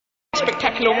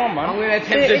that kilo one, man. I'm going to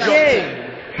attempt to drop kick.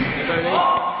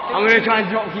 I'm going to try and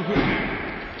drop kick it.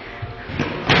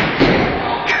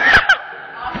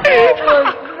 What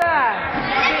was that?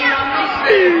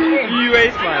 You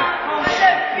waste, man.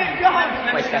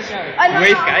 Waste cash.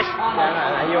 Waste cash?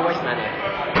 No, you're a waste man.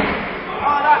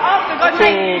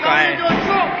 Cool guy.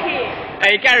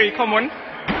 Hey Gary, come on.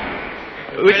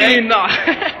 What do you mean that?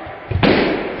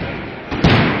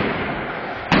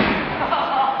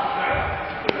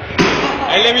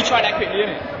 Hey, let me try that quickly,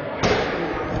 innit?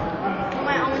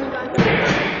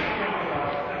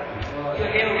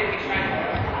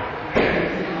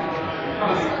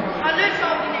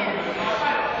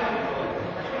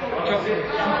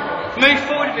 Move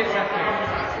forward a bit, Zachary.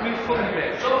 Move forward a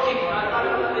bit. It's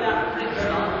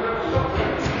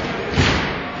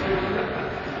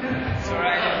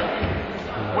alright.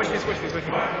 Watch this.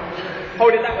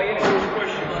 Hold it that way, innit?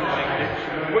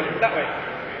 That way.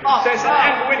 So it's an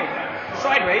angle, innit?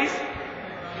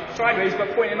 Sideways, but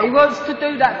pointing up. He wants to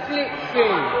do that flip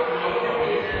thing.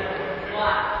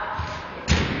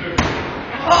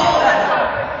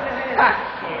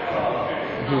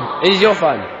 This is your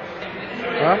phone.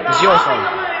 Huh? It's your phone.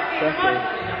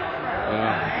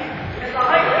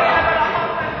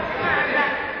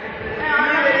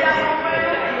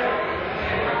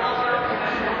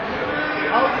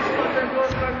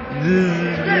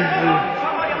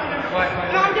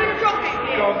 I'm doing a drop kick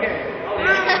here.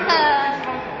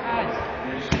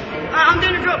 I'm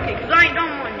doing a drop kick because I ain't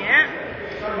done one yet.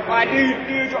 Alright, do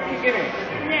a drop kick, innit?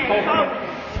 Yeah.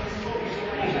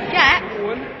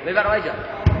 Yeah. Leave that away, Joe.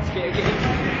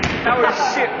 That was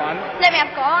shit, man. Let me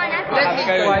have go on.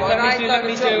 Let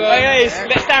me do. Hey,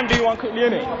 let's stand do one quickly,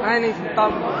 innit? I need some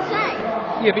double.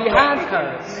 Yeah, but your hand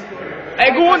hurts.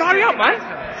 Hey, go on, hurry up, man.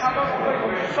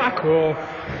 Fuck off.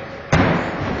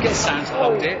 Get Sam to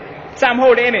hold it. Sam,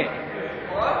 hold it, innit?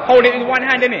 Hold it in one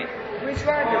hand, innit? Which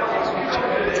one?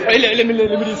 Hey, let me do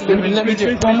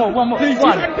it. One more. Please,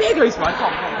 one. Big man.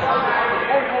 Come.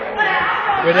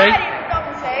 Ready?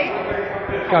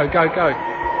 Go.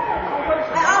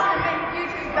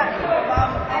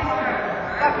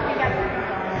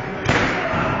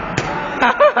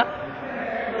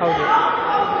 Hold it.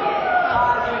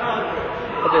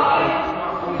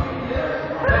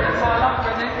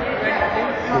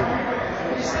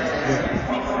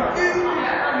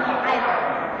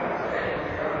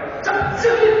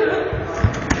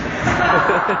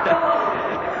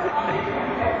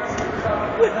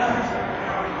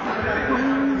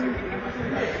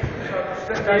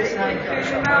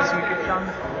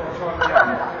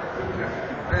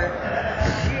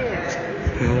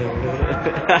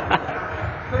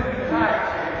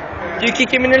 Do you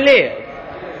kick him in the leg?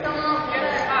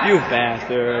 You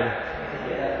bastard.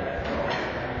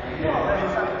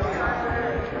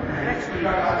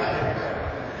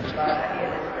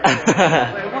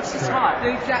 What's the time? The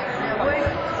exact.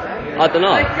 I don't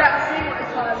know. Exact thing what the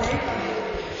time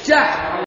is. Jack.